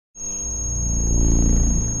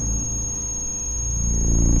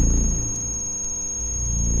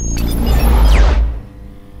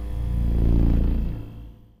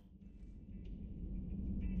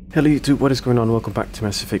Hello YouTube, what is going on? Welcome back to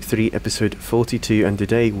Mass Effect 3 episode 42, and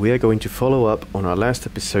today we are going to follow up on our last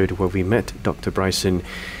episode where we met Dr. Bryson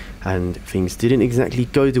and things didn't exactly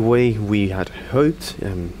go the way we had hoped.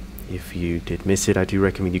 If you did miss it, I do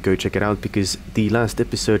recommend you go check it out because the last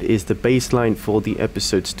episode is the baseline for the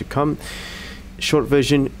episodes to come. Short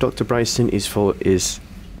version, Dr. Bryson is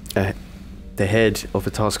the head of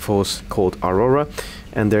a task force called Aurora,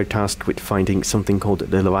 and they're tasked with finding something called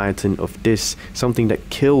the Leviathan of Dis, something that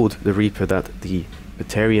killed the Reaper that the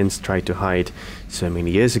Batarians tried to hide so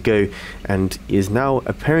many years ago, and is now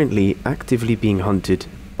apparently actively being hunted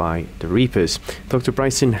by the Reapers. Dr.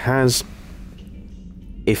 Bryson has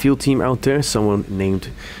a field team out there, someone named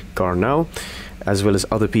Garneau, as well as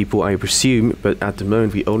other people I presume, but at the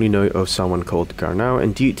moment we only know of someone called Garneau,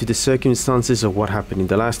 and due to the circumstances of what happened in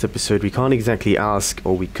the last episode, we can't exactly ask,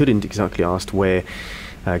 or we couldn't exactly ask where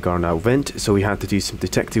Garneau went, so we had to do some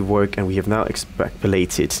detective work, and we have now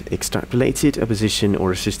extrapolated a position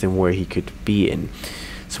or a system where he could be in.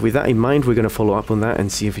 So with that in mind, we're going to follow up on that and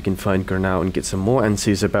see if we can find Garneau and get some more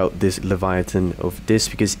answers about this Leviathan of Dis,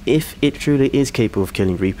 because if it truly is capable of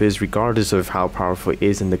killing Reapers, regardless of how powerful it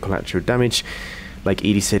is and the collateral damage, like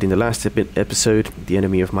Edie said in the last episode, the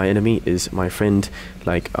enemy of my enemy is my friend,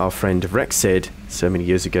 like our friend Rex said so many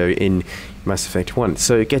years ago in Mass Effect 1.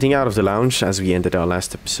 So getting out of the lounge, as we ended our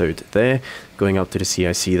last episode there, going up to the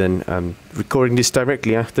CIC then, recording this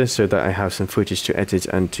directly after so that I have some footage to edit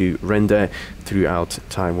and to render throughout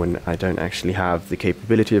time when I don't actually have the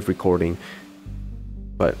capability of recording.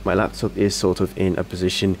 But my laptop is sort of in a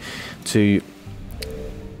position to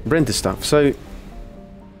render stuff. So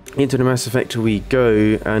into the Mass Effect we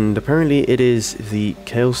go, and apparently it is the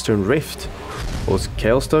Sailstone Rift, or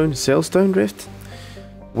Sailstone Rift,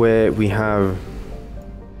 where we have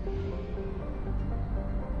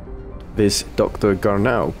this Dr.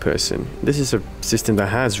 Garneau person. This is a system that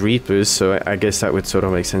has Reapers, so I guess that would sort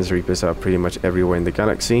of make sense. Reapers are pretty much everywhere in the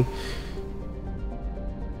galaxy.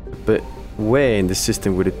 But where in the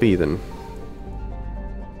system would it be then?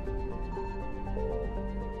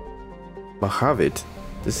 Mojave.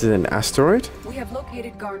 This is an asteroid? We have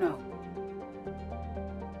located Garneau.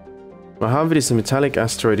 Mojave is a metallic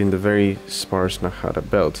asteroid in the very sparse Nahada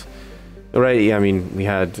belt. Alright, I mean, we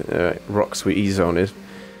had rocks with Ease on it.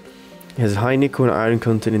 It has high nickel and iron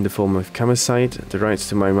content in the form of camosite. The rights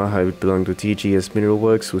to my Mojave belong to TGS Mineral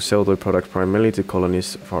Works, who sell their product primarily to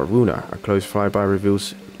colonists of Aruna. A close flyby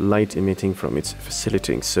reveals light emitting from its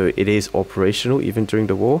facility. So it is operational even during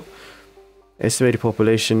the war. Estimated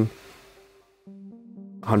population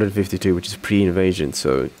 152, which is pre-invasion,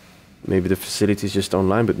 so maybe the facility is just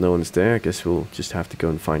online but no one's there. I guess we'll just have to go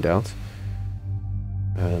and find out.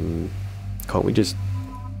 Can't we just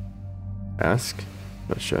ask?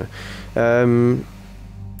 Not sure. We're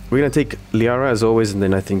gonna take Liara as always, and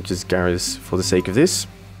then I think just Garrus for the sake of this.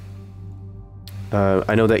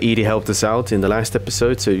 I know that Edie helped us out in the last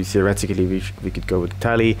episode, so theoretically we could go with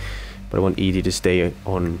Tali, but I want Edie to stay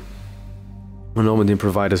on Normandy and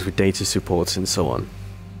provide us with data supports and so on.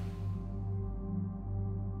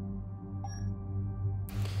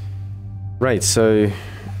 Right, so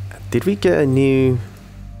did we get a new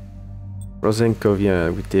Rosenkov? Yeah,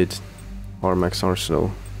 we did. Armax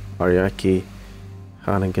Arsenal, Ariake,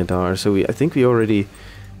 Han and Gadar. So I think we already,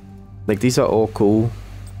 like, these are all cool,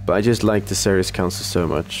 but I just like the Ceres Council so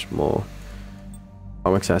much more.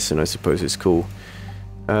 Armax Arsenal, I suppose, is cool.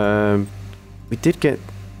 We did get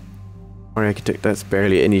Architect. That's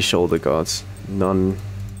barely any shoulder guards. None.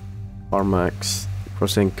 Armax,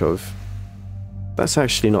 Rosenkov. That's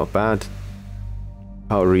actually not bad.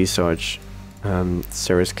 Power Research,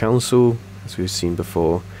 Ceres Council, as we've seen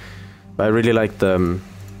before. But I really like the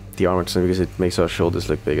armor because it makes our shoulders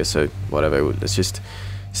look bigger, so whatever, let's just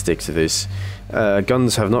stick to this.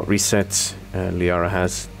 Guns have not reset, Liara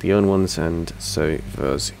has the own ones, and so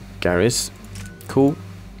does Garrus. Cool.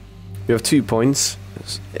 We have 2 points.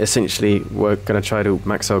 Essentially, we're going to try to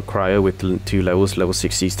max out Cryo with 2 levels, level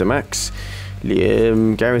 60 is the max.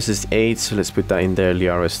 Garrus is 8, so let's put that in there.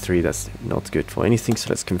 Liara is 3, that's not good for anything, so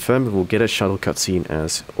let's confirm, and we'll get a shuttle cutscene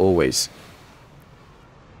as always.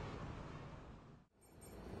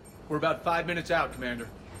 We're about 5 minutes out, Commander.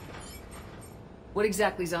 What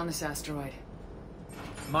exactly is on this asteroid?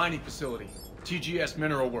 Mining facility. TGS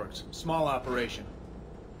Mineral Works. Small operation.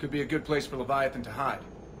 Could be a good place for Leviathan to hide.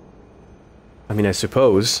 I mean, I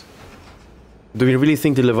suppose. Do we really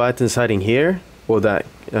think the Leviathan's hiding here? Or that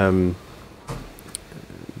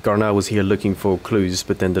Garneau was here looking for clues,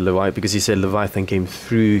 but then the Leviathan, because he said Leviathan came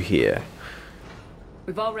through here.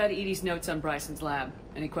 We've all read Edie's notes on Bryson's lab.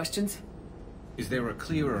 Any questions? Is there a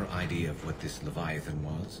clearer idea of what this Leviathan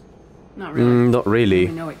was? Not really. Not really.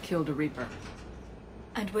 We know it killed a Reaper.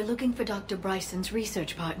 And we're looking for Dr. Bryson's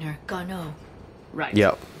research partner, Garneau. Right.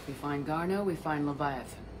 Yep. If we find Garneau, we find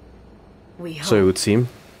Leviathan. We hope. So it would seem.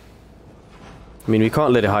 I mean, we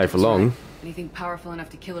can't let it hide for That's long. right. Anything powerful enough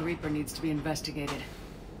to kill a Reaper needs to be investigated.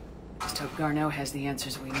 Just hope Garneau has the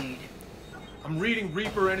answers we need. I'm reading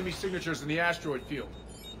Reaper enemy signatures in the asteroid field.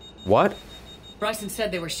 What? Bryson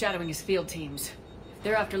said they were shadowing his field teams. If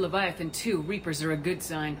they're after Leviathan too, Reapers are a good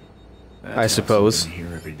sign. I suppose. Here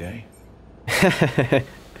every day.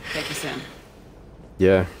 Take us in.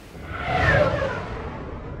 Yeah.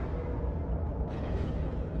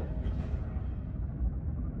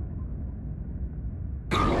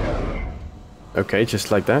 Okay,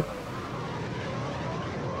 just like that.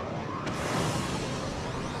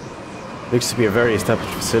 Looks to be a very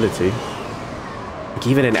established facility. Like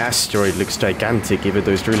even an asteroid looks gigantic, even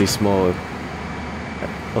though it's really small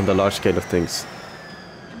on the large scale of things.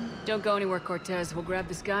 Don't go anywhere, Cortez. We'll grab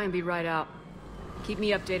this guy and be right out. Keep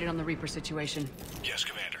me updated on the Reaper situation. Yes,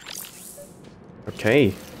 Commander.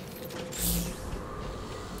 Okay.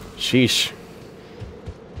 Sheesh.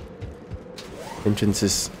 Entrance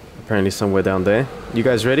is apparently somewhere down there. You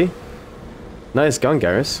guys ready? Nice gun,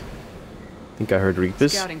 Garrus. I think I heard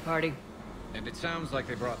Reapers. Scouting party. And it sounds like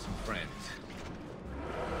they brought some friends.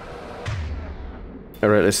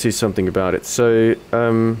 Alright, let's do something about it. So,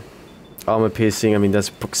 armor piercing, I mean that's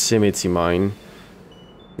proximity mine.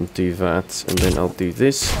 And do that, and then I'll do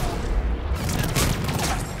this.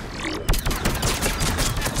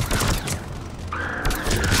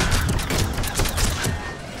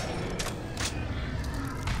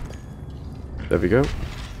 There we go.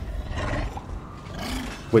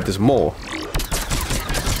 Wait, there's more.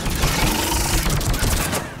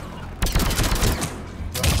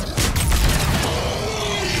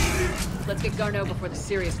 Let's get Garneau before the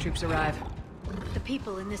serious troops arrive. The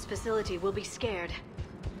people in this facility will be scared.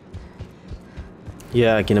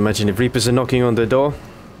 Yeah, I can imagine if Reapers are knocking on the door.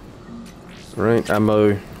 Right,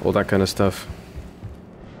 ammo, all that kind of stuff.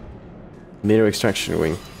 Mirror extraction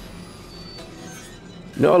wing.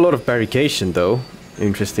 Not a lot of barricade though,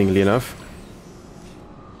 interestingly enough.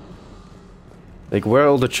 Like, where are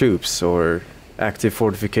all the troops, or active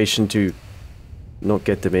fortification to not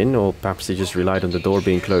get them in, or perhaps they just relied on the door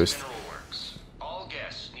being closed. All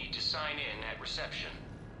guests need to sign in at reception.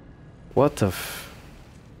 What the f...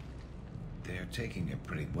 They're taking it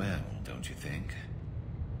pretty well, don't you think?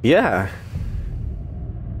 Yeah.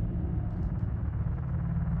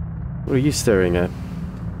 What are you staring at?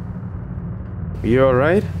 You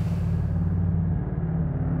alright?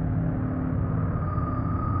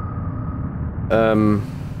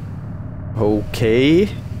 Okay.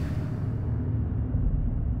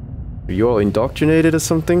 Are you all indoctrinated or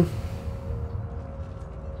something?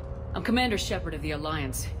 I'm Commander Shepard of the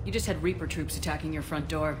Alliance. You just had Reaper troops attacking your front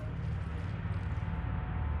door.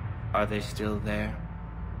 Are they still there?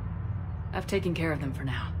 I've taken care of them for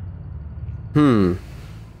now.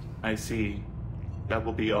 I see. That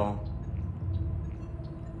will be all.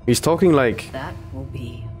 He's talking like... That will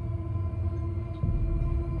be.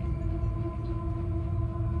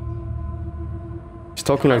 He's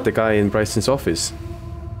talking like the guy in Bryson's office.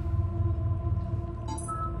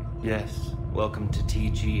 Yes. Welcome to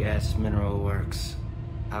TGS Mineral Works.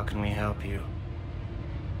 How can we help you?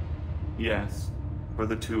 Yes. For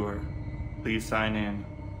the tour. Please sign in.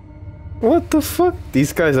 What the fuck?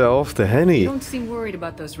 These guys are off the You henny. don't seem worried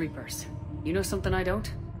about those Reapers. You know something I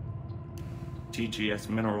don't? TGS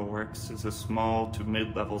Mineral Works is a small to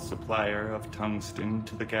mid-level supplier of tungsten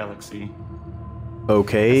to the galaxy.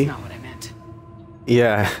 Okay. That's not what I meant.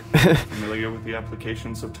 Yeah. Familiar with the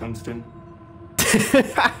applications of tungsten?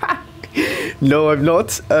 No, I'm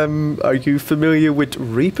not. Are you familiar with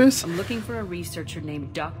Reapers? I'm looking for a researcher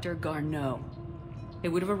named Dr. Garneau. It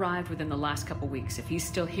would have arrived within the last couple weeks. If he's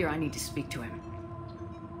still here, I need to speak to him.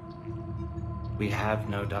 We have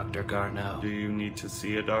no Dr. Garneau. Do you need to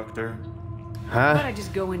see a doctor? How about Huh? I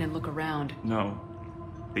just go in and look around? No.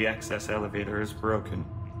 The access elevator is broken.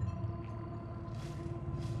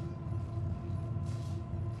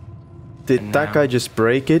 Did And that now guy just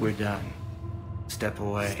break it? We're done. Step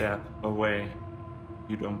away. Step away.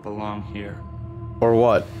 You don't belong here. Or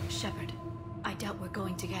what? Shepard, I doubt we're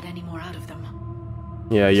going to get any more out of them.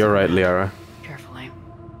 Yeah, you're right, Liara. Carefully.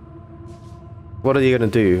 What are they gonna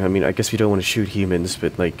do? I mean, I guess we don't want to shoot humans,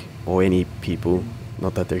 but like, or any people.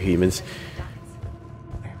 Not that they're humans.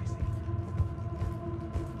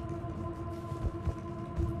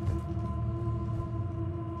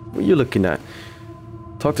 What are you looking at?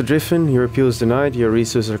 Talk to Driffen, your appeal is denied, your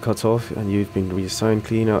resources are cut off, and you've been reassigned.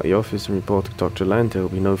 Clean out the office and report to Dr. Land. There will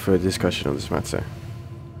be no further discussion on this matter.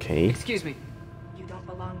 Okay. Excuse me. You don't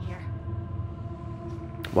belong here.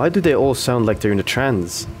 Why do they all sound like they're in a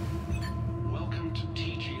trance? Welcome to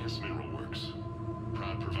TGS Mineral Works.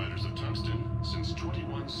 Proud providers of tungsten since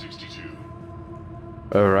 2162.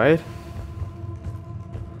 Alright.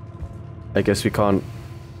 I guess we can't...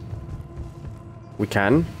 We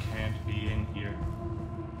can? Can't be in here.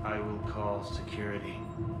 I will call security.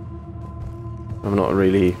 I'm not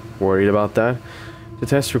really worried about that. The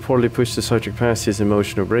test reportedly pushed the subject past his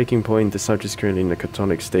emotional breaking point. The subject is currently in a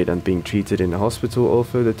catatonic state and being treated in a hospital.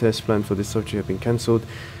 Although the test plan for this subject have been cancelled,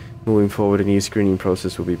 moving forward a new screening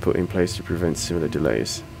process will be put in place to prevent similar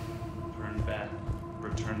delays. Turn back.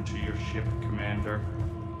 Return to your ship, Commander.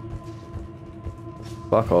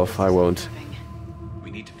 Fuck off, I won't. We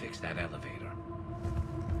need to fix that elevator.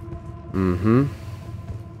 Mm-hmm.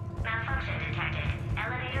 Malfunction detected.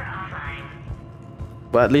 Elevator offline.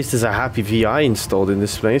 But at least there's a happy VI installed in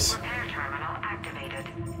this place. Repair terminal activated.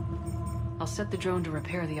 I'll set the drone to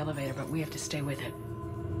repair the elevator, but we have to stay with it.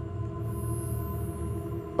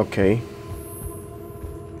 Okay.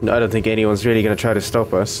 No, I don't think anyone's really gonna try to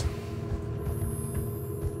stop us.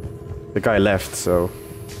 The guy left, so...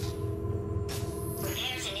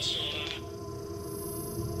 Repairs initiated.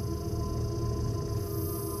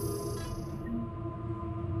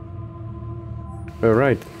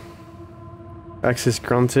 Alright. Access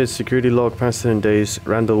granted, security log past 10 days,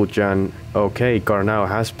 Randall Jan. Okay, Garneau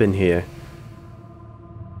has been here.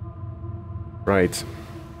 Right.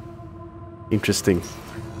 Interesting.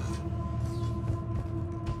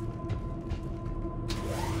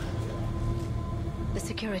 The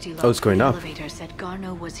security log Oh, it's for going the up. elevator said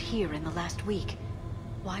Garneau was here in the last week.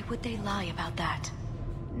 Why would they lie about that?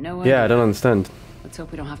 No idea. Yeah, I don't understand. Let's hope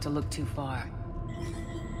we don't have to look too far.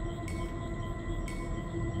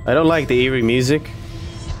 I don't like the eerie music,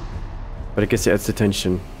 but I guess it adds the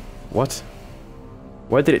tension. What?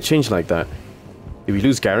 Why did it change like that? Did we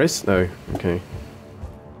lose Garrus? No. Okay.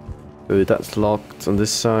 So that's locked on this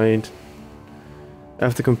side.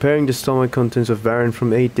 After comparing the stomach contents of Varen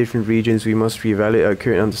from 8 different regions, we must reevaluate our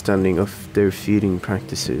current understanding of their feeding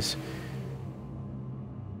practices.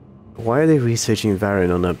 Why are they researching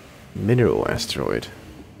Varen on a mineral asteroid?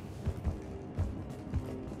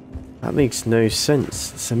 That makes no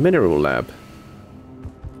sense. It's a mineral lab.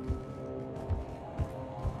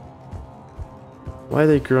 Why are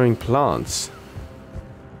they growing plants?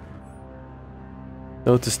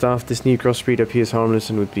 Note to staff, this new crossbreed appears harmless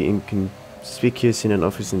and would be inconspicuous in an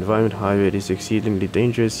office environment. However, it is exceedingly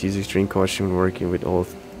dangerous. Use extreme caution when working with all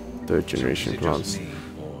third generation plants. Is it just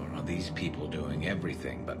me, or are these people doing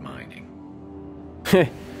everything but mining?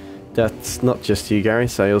 That's not just you,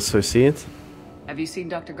 Garrus. I also see it. Have you seen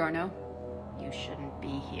Dr. Garneau? You shouldn't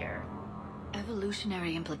be here.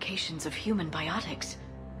 Evolutionary implications of human biotics.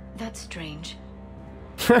 That's strange.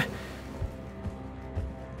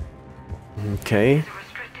 Okay. It's a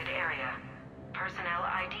restricted area. Personnel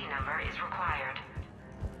ID number is required.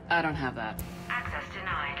 I don't have that. Access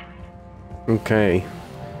denied. Okay.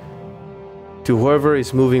 To whoever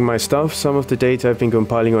is moving my stuff, some of the data I've been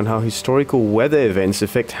compiling on how historical weather events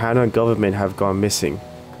affect Hana government have gone missing.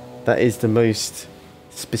 That is the most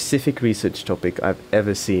specific research topic I've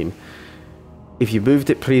ever seen. If you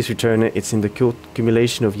moved it, please return it. It's in the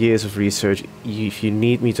accumulation of years of research. If you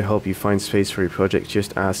need me to help you find space for your project,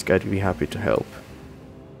 just ask. I'd be happy to help.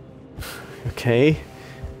 Okay.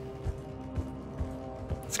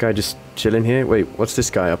 This guy just chilling here? Wait, what's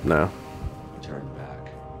this guy up now? Turn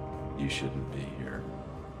back. You shouldn't be here.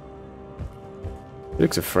 He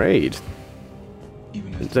looks afraid.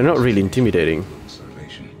 Even as They're not really intimidating.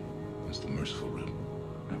 Starvation is the merciful route.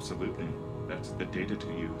 Absolutely. That's the data to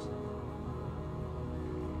use.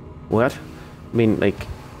 What? I mean, like...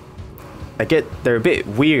 I get they're a bit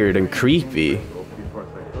weird and creepy.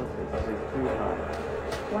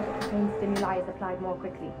 What pain stimuli is applied more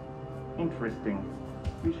quickly? Interesting.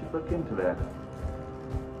 We should look into that.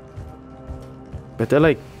 But they're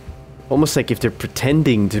like... almost like if they're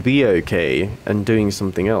pretending to be okay and doing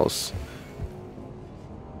something else.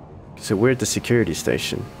 So we're at the security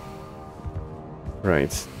station.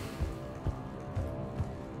 Right.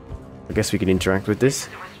 I guess we can interact with this.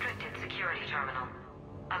 It's a restricted security terminal.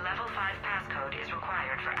 A level 5 passcode is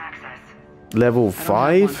required for access. Level I don't have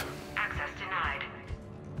 5? one. Access denied.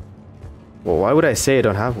 Well, why would I say I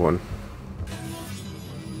don't have one?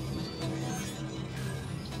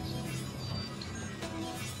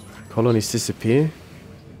 Colonies disappear?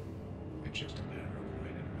 It's just a matter of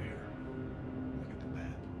when and where. Look at the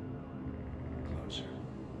map. Closer.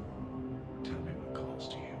 Tell me what calls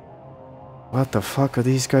to you. What the fuck are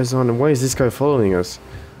these guys on? And why is this guy following us?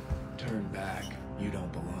 Turn back. You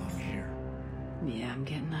don't belong here. Yeah, I'm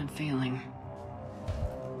getting that.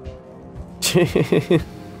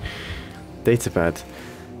 Datapad.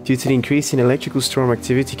 Due to the increase in electrical storm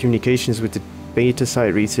activity, communications with the beta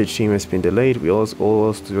site research team has been delayed. We all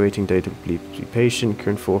waiting data. Please be patient.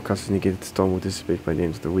 Current forecast indicates the storm will dissipate by the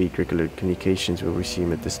end of the week. Regular communications will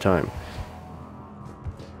resume at this time.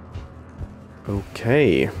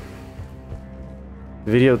 Okay.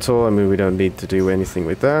 Video tour, I mean, we don't need to do anything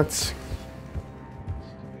with that.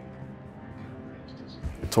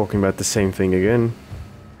 We're talking about the same thing again.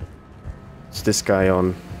 It's this guy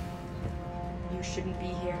on. You shouldn't be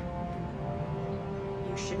here.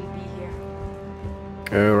 You shouldn't be here.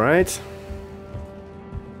 Alright.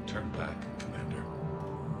 Turn back, Commander.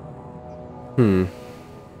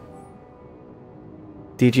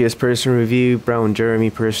 DGS person review, Brown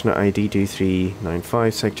Jeremy, personal ID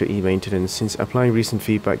 2395, Sector E maintenance. Since applying recent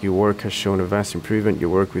feedback, your work has shown a vast improvement.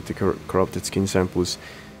 Your work with the corrupted skin samples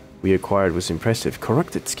we acquired was impressive.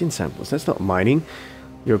 Corrupted skin samples? That's not mining.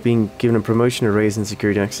 You're being given a promotion, a raise in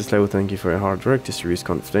security access level. Thank you for your hard work. Distributes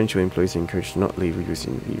confidential. Employees encouraged to not leave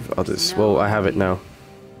using leave others. No, well, I have it now.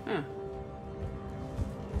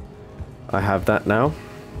 I have that now.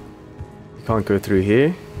 We can't go through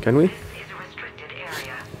here, can we?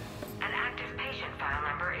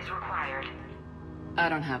 I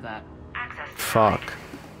don't have that. Fuck.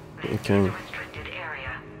 Okay.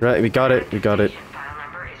 Right, we got it. We got it.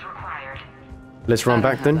 Let's run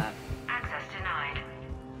back then.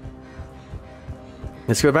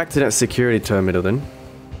 Let's go back to that security terminal then.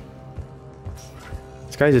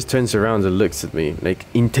 This guy just turns around and looks at me, like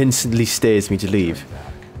intensely stares me to leave.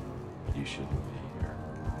 You shouldn't be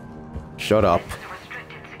here. Shut up.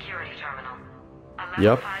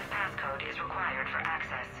 Yup.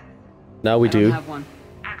 Now we do. Have one.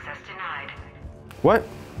 Access denied. What?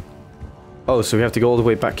 Oh, so we have to go all the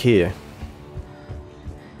way back here.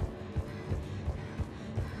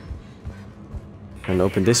 And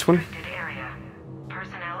open this one.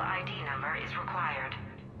 Personnel ID number is required.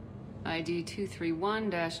 ID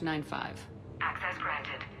 231-95. Access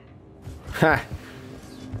granted. Ha!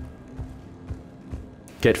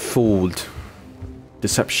 Get fooled.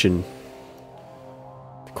 Deception.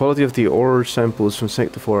 The quality of the ore samples from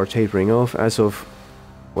Sector 4 are tapering off as of...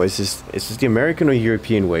 What is this? Is this the American or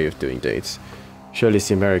European way of doing dates? Surely it's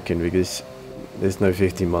the American because there's no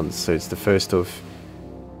 15 months, so it's the 1st of...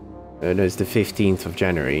 no, it's the 15th of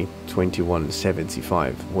January,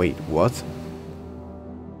 2175. Wait, what?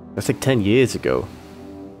 That's like 10 years ago.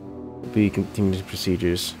 Be continued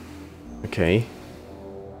procedures. Okay.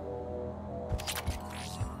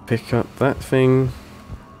 Pick up that thing.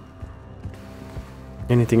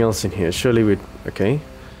 Anything else in here? Surely we'd... Okay.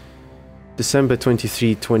 December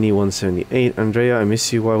 23, 2178. Andrea, I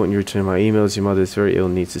miss you. Why won't you return my emails? Your mother is very ill,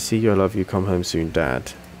 needs to see you. I love you. Come home soon,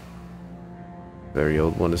 Dad. Very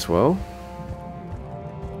old one as well.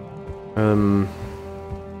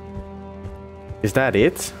 Is that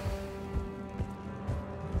it?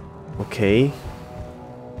 Okay.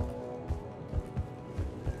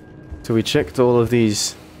 So we checked all of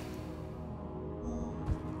these.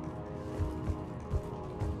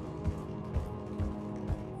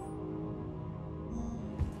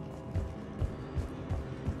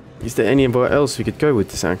 Is there anywhere else we could go with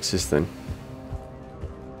this access then?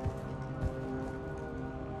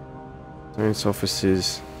 Science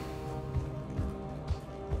offices.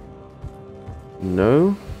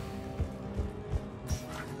 No.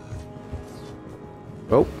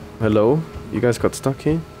 Oh, hello. You guys got stuck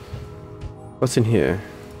here? What's in here?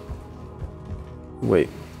 Wait.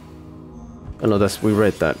 Oh no, that's... we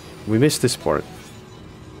read that. We missed this part.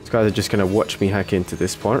 These guys are just gonna watch me hack into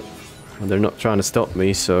this part. And they're not trying to stop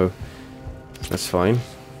me, so... that's fine.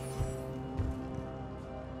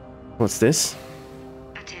 What's this?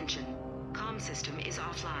 Attention. Comm system is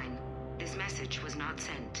offline. This message was not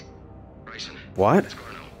sent. Bryson. What? It's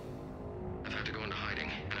Garneau. I've had to go into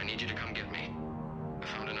hiding, and I need you to come get me. I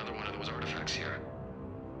found another one of those artifacts here.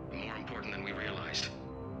 More important than we realized.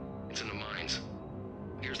 It's in the mines.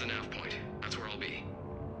 Here's the nav point. That's where I'll be.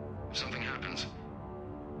 If something happens,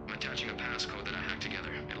 I'm attaching a passcode that I hacked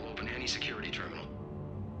together. It'll open any security terminal.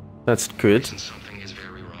 That's good. Bryson, something is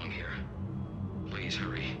very wrong here. Please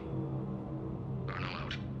hurry. Garneau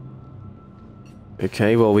out.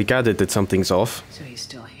 Okay, well we gathered that something's off. So he's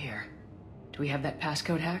still here. Do we have that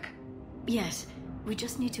passcode hack? Yes, we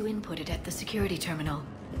just need to input it at the security terminal.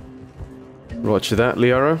 Roger that,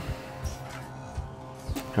 Liara.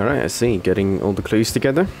 Alright, I see. Getting all the clues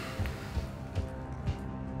together.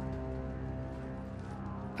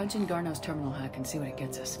 Punch in Garneau's terminal hack and see what it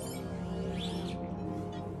gets us.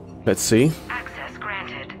 Let's see. Access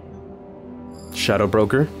granted. Shadow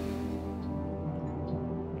Broker.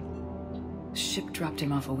 Ship dropped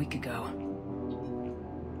him off a week ago.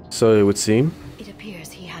 So it would seem. It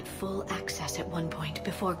appears he had full access at one point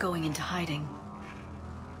before going into hiding.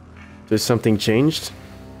 There's something changed?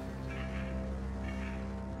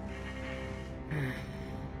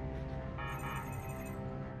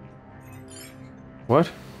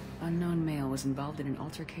 What? Unknown male was involved in an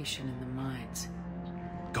altercation in the mines.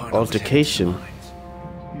 Garneau's Altercation? headed to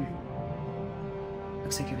the mines.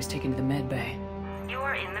 Looks like he was taken to the med bay. You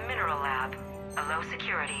are in the mineral lab, a low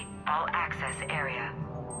security, all access area.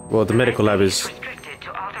 Well, the medical lab is... Restricted to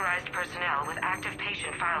authorized personnel with active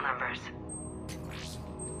patient file numbers.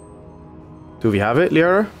 Do we have it,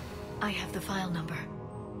 Liara? I have the file number.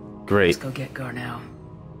 Great. Let's go get Garneau.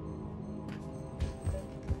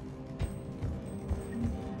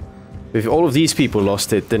 If all of these people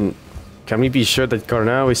lost it, then can we be sure that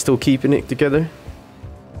Garneau is still keeping it together?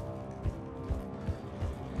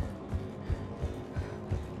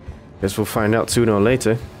 Guess we'll find out sooner or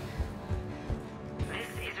later. This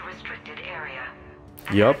is a restricted area.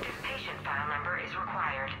 Yup. Active patient file number is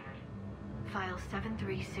required. File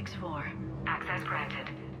 7364. Access granted.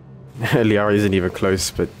 Liara isn't even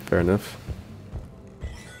close, but fair enough.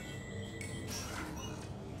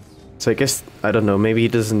 So I guess, I don't know, maybe he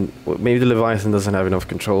doesn't... Maybe the Leviathan doesn't have enough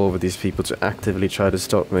control over these people to actively try to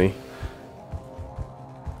stop me.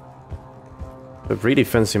 A really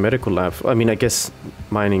fancy medical lab. I mean, I guess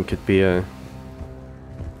mining could be a...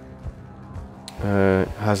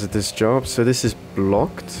 hazardous job. So this is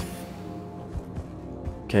blocked.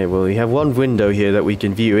 Okay, well, we have one window here that we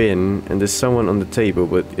can view in, and there's someone on the table,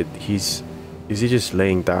 but he's... Is he just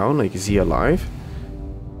laying down? Like, is he alive?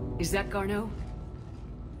 Is that Garneau?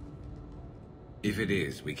 If it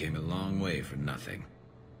is, we came a long way for nothing.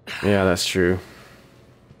 Yeah, that's true.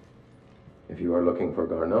 If you are looking for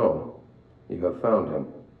Garneau, you have found him.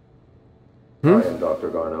 Hmm? I am Dr.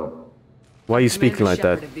 Garneau. Why are you speaking like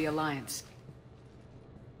that? Shepard of the Alliance.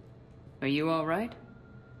 Are you all right?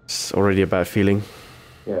 It's already a bad feeling.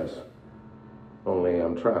 Yes. Only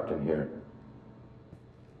I'm trapped in here.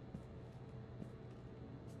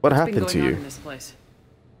 What What's been happened to going on you? in this place?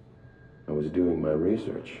 I was doing my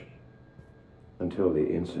research. Until the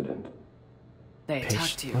incident. They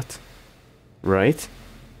attacked you. What? Right?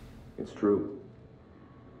 It's true.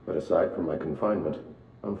 But aside from my confinement,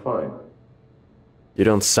 I'm fine. You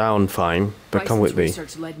don't sound fine, but come with me.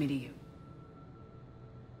 Research led me to you.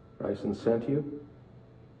 Bryson sent you?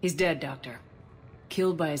 He's dead, Doctor.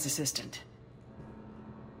 Killed by his assistant.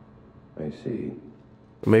 I see.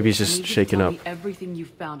 Maybe he's I just need you to shaken tell up. me everything you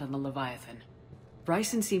found on the Leviathan.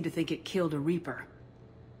 Bryson seemed to think it killed a Reaper.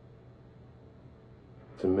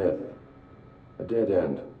 It's a myth. A dead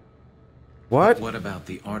end. What? What about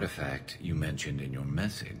the artifact you mentioned in your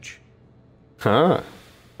message? Huh.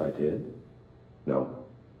 I did? No.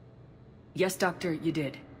 Yes, Doctor, you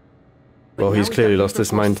did. Well, now he's we've clearly got lost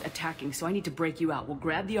his Reaper mind. forces attacking, so I need to break you out. We'll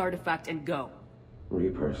grab the artifact and go.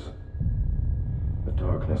 Reapers. The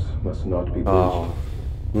darkness must not be breached. Oh.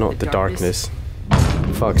 Not the The darkness.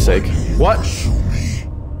 Fuck's sake. What?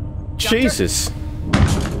 Jesus.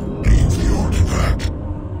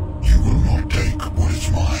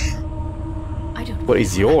 I don't What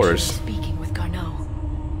is believe we're yours? actually speaking with Garneau.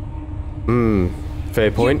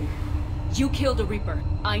 Fair point. You killed a Reaper.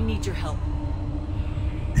 I need your help.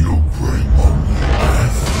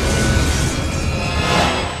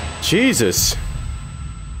 Jesus.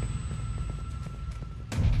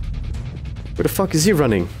 Where the fuck is he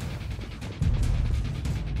running?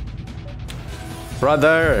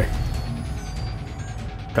 Brother!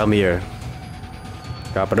 Come here.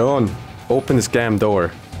 Capadon, open this damn door.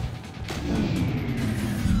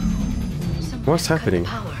 What's happening?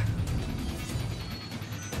 Power.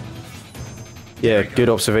 Yeah, good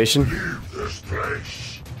observation.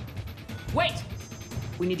 Wait!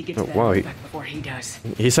 We need to get to Oh, that wow, artifact before he does.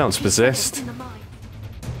 He sounds possessed.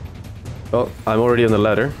 Oh, I'm already on the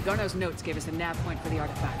ladder. Garneau's notes gave us a nav point for the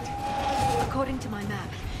artifact. According to my map,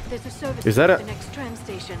 there's a service Is that at a- the next tram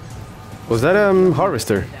station. Was that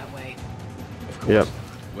harvester? That way. Yep.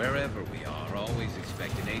 Wherever we are, always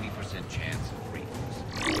expect an 80% chance of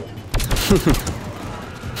Reapers.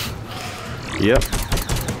 Yep.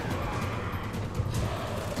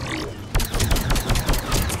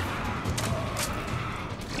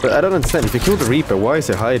 But I don't understand. If you kill the Reaper, why is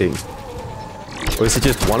it hiding? Or is it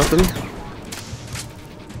just one of them?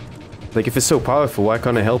 Like, if it's so powerful, why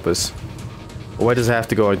can't it help us? Or why does it have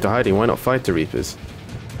to go into hiding? Why not fight the Reapers?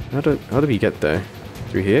 How do we get there?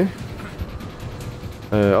 Through here?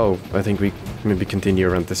 Oh, I think we maybe continue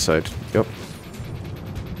around this side. Yep.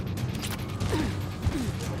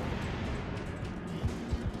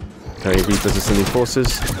 Okay, Reapers ascending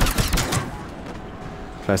forces.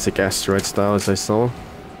 Classic asteroid style, as I saw.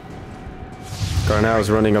 Garneau's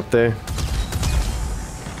running up there.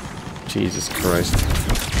 Jesus Christ.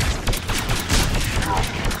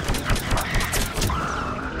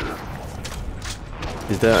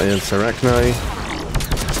 Is that an Arachni?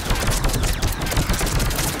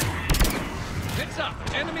 It's up!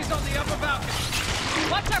 Enemies on the upper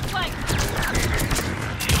balcony! Watch our flank!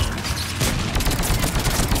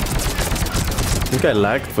 I think I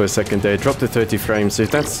lagged for a second there. It dropped to 30 frames. So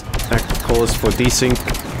if that's a cause for desync,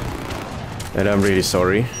 then I'm really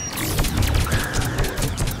sorry.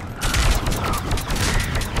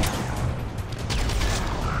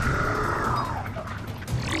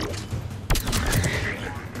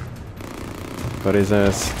 Got his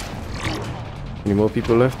ass. Any more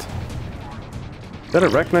people left? Is that a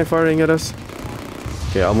Arachni firing at us?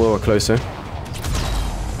 Okay, I'll move closer.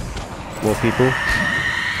 More people.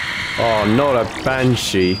 Oh, not a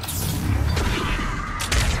Banshee.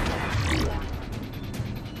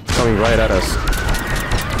 Coming right at us.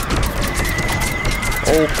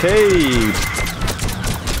 Okay.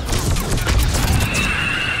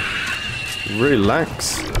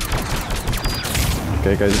 Relax.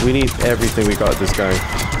 Okay, guys, we need everything we got at this guy.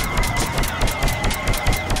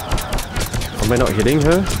 Am I not hitting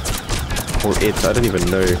her? Or it? I don't even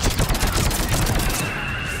know.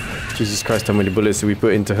 Jesus Christ, how many bullets did we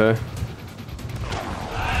put into her?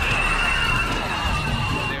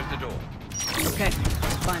 There's the door. Okay,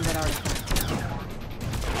 let's find that artifact.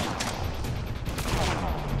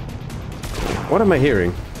 What am I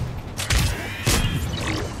hearing?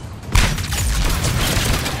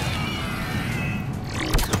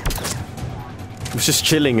 I was just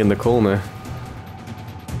chilling in the corner.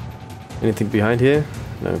 Anything behind here?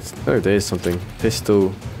 No, oh, there is something.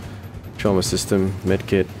 Pistol, trauma system,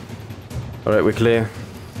 medkit. Alright, we're clear.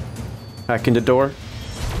 Hack in the door.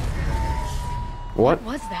 What?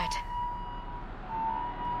 What was that?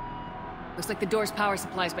 Looks like the door's power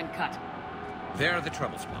supply's been cut. There are the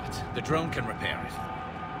trouble spots. The drone can repair it.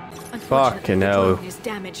 Unfortunately, Fucking the hell. drone is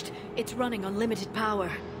damaged. It's running on limited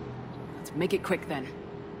power. Let's make it quick then.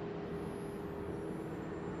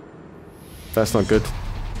 That's not good.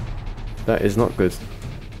 That is not good.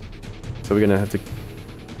 So we're gonna have to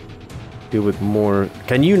deal with more.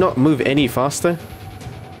 Can you not move any faster?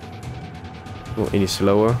 Or any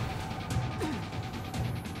slower?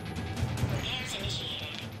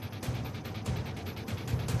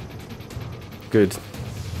 Good.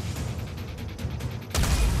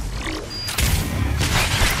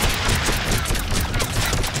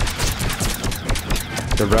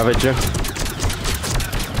 The Ravager.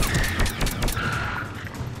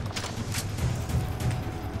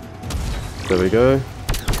 There we go.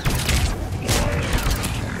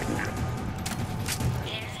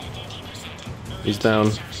 He's down.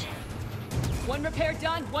 One repair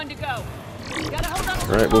done, one to go. Gotta hold on.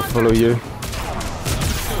 Alright, we'll follow you.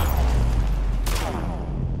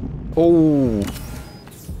 Oh!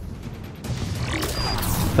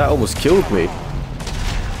 That almost killed me.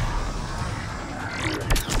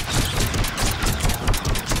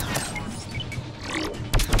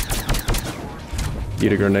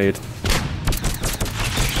 Need a grenade.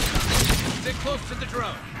 Stay close to the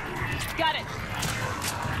drone. Got it.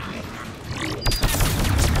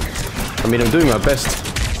 I mean, I'm doing my best.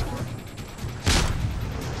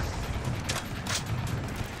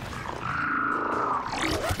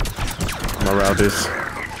 Morale this.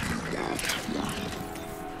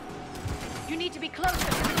 You need to be closer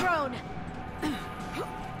to the drone.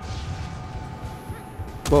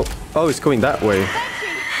 Well, oh, it's going that way.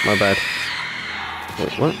 My bad.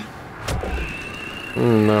 Wait, what?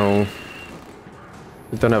 No.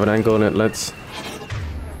 We don't have an angle on it. Let's...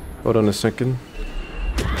 Hold on a second.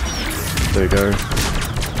 There we go.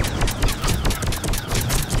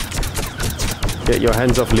 Get your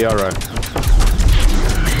hands off Liara. Doesn't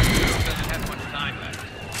have much time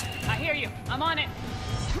left. I hear you. I'm on it.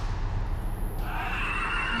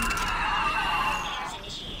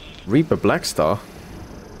 Reaper Blackstar?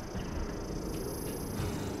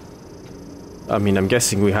 I mean, I'm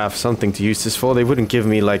guessing we have something to use this for. They wouldn't give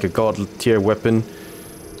me like a god tier weapon.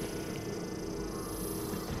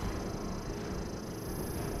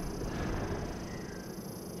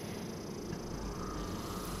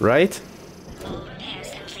 Right?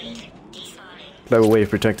 Clever way of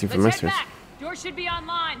protecting from Let's head messers. back. Door should be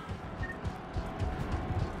online.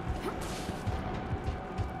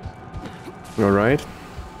 Alright.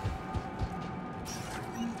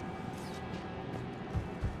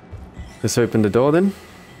 Let's open the door then.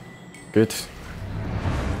 Good.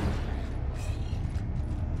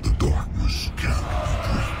 The darkness can't be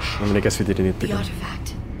breached. I mean, I guess we didn't need to The go.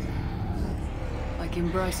 artifact. Like in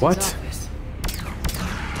Bryson's What? office.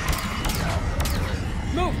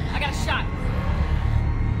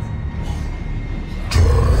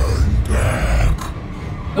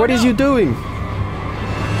 What is you doing?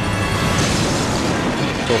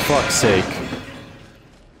 For fuck's sake.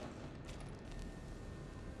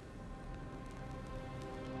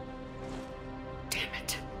 Damn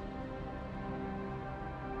it.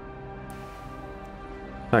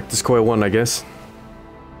 Back to square one, I guess.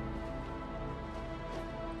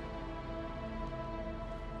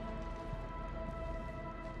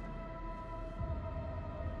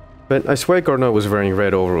 But I swear Garneau was wearing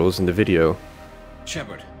red overalls in the video.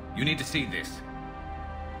 Shepard, you need to see this.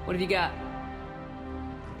 What have you got?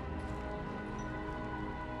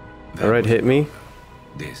 Alright, hit me.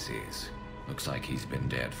 This is. Looks like he's been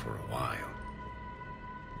dead for a while.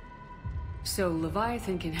 So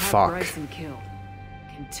Leviathan can have Fuck. Bryson killed.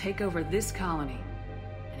 Can take over this colony.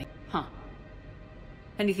 Huh.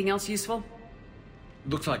 Anything else useful?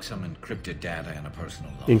 Looks like some encrypted data and a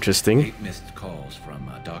personal log. Interesting. 8 missed calls from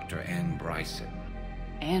Dr. Ann Bryson.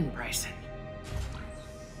 Ann Bryson.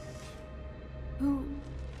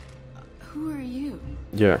 Who are you?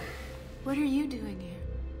 Yeah. What are you doing here?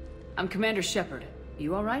 I'm Commander Shepard.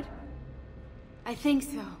 You alright? I think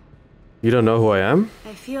so. You don't know who I am?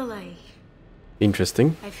 I feel like...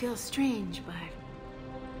 Interesting. I feel strange,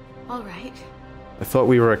 but... alright. I thought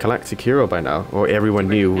we were a galactic hero by now, or everyone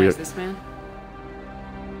knew we were... this man?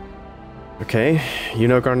 Okay, you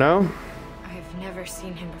know Garneau? I've never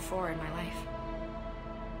seen him before in my life.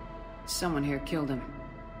 Someone here killed him.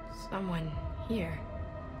 Someone here.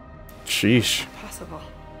 Sheesh. Possible.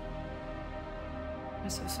 I'm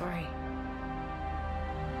so sorry.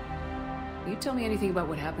 Will you tell me anything about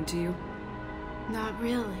what happened to you? Not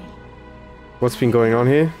really. What's been going on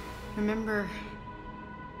here? Remember...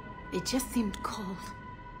 it just seemed cold.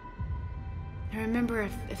 I remember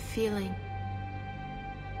a feeling...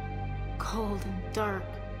 cold and dark.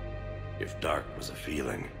 If dark was a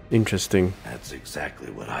feeling... Interesting. That's exactly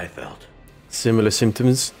what I felt. Similar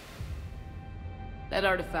symptoms? That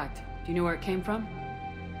artifact. Do you know where it came from?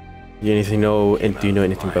 Do you know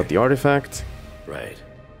anything about the artifact? Right.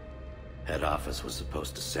 Head office was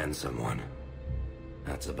supposed to send someone.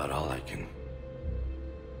 That's about all I can...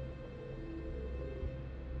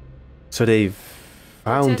 So they've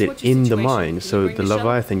found it in the mine, so the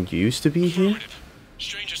Leviathan used to be here?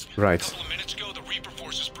 Right. A couple of minutes ago, the Reaper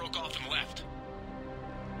forces broke off and left.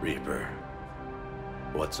 Reaper?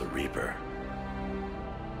 What's a Reaper?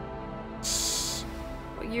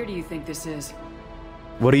 What year do you think this is?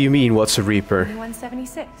 What do you mean, what's a Reaper?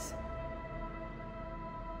 2176.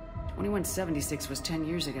 2176 was 10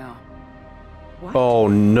 years ago. What? Oh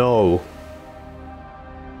no.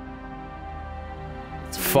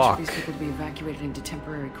 It's Fuck. arranged for these people to be evacuated into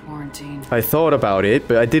temporary quarantine. I thought about it,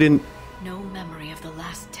 but I didn't... No memory of the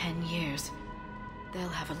last 10 years. They'll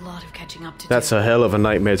have a lot of catching up to do. That's a hell of a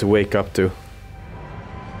nightmare to wake up to.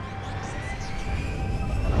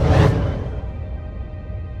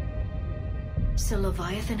 So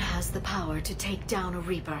Leviathan has the power to take down a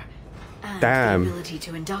Reaper. And Damn. the ability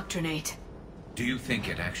to indoctrinate. Do you think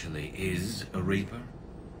it actually is a Reaper?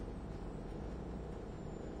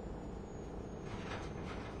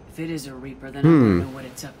 If it is a Reaper, then I don't know what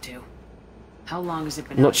it's up to. How long has it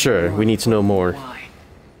been? Not sure. We need to know more. Why?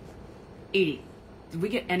 Edie, did we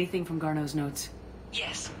get anything from Garneau's notes?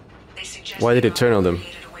 Yes. They suggest Why did it turn on them?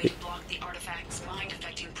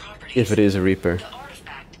 If it is a Reaper. The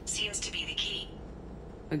artifact seems to be the key.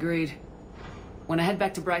 Agreed. When I head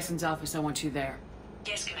back to Bryson's office, I want you there.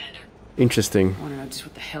 Yes, Commander. Interesting. I want to know just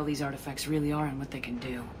what the hell these artifacts really are and what they can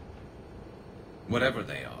do. Whatever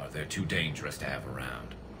they are, they're too dangerous to have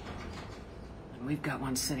around. And we've got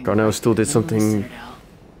one sitting. Garneau right still in the did middle of the something... Citadel.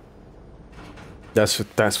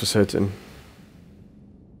 That's for certain.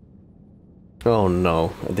 Oh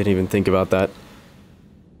no, I didn't even think about that.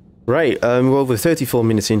 Right, well, we're 34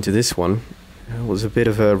 minutes into this one. It was a bit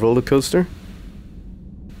of a roller coaster.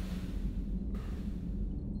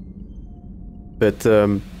 But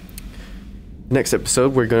next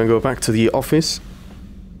episode we're gonna go back to the office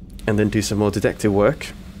and then do some more detective work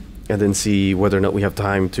and then see whether or not we have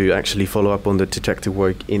time to actually follow up on the detective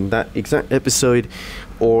work in that exact episode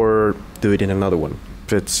or do it in another one.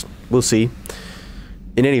 But we'll see.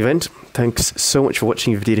 In any event, thanks so much for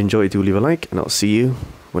watching. If you did enjoy it, do leave a like and I'll see you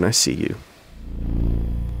when I see you.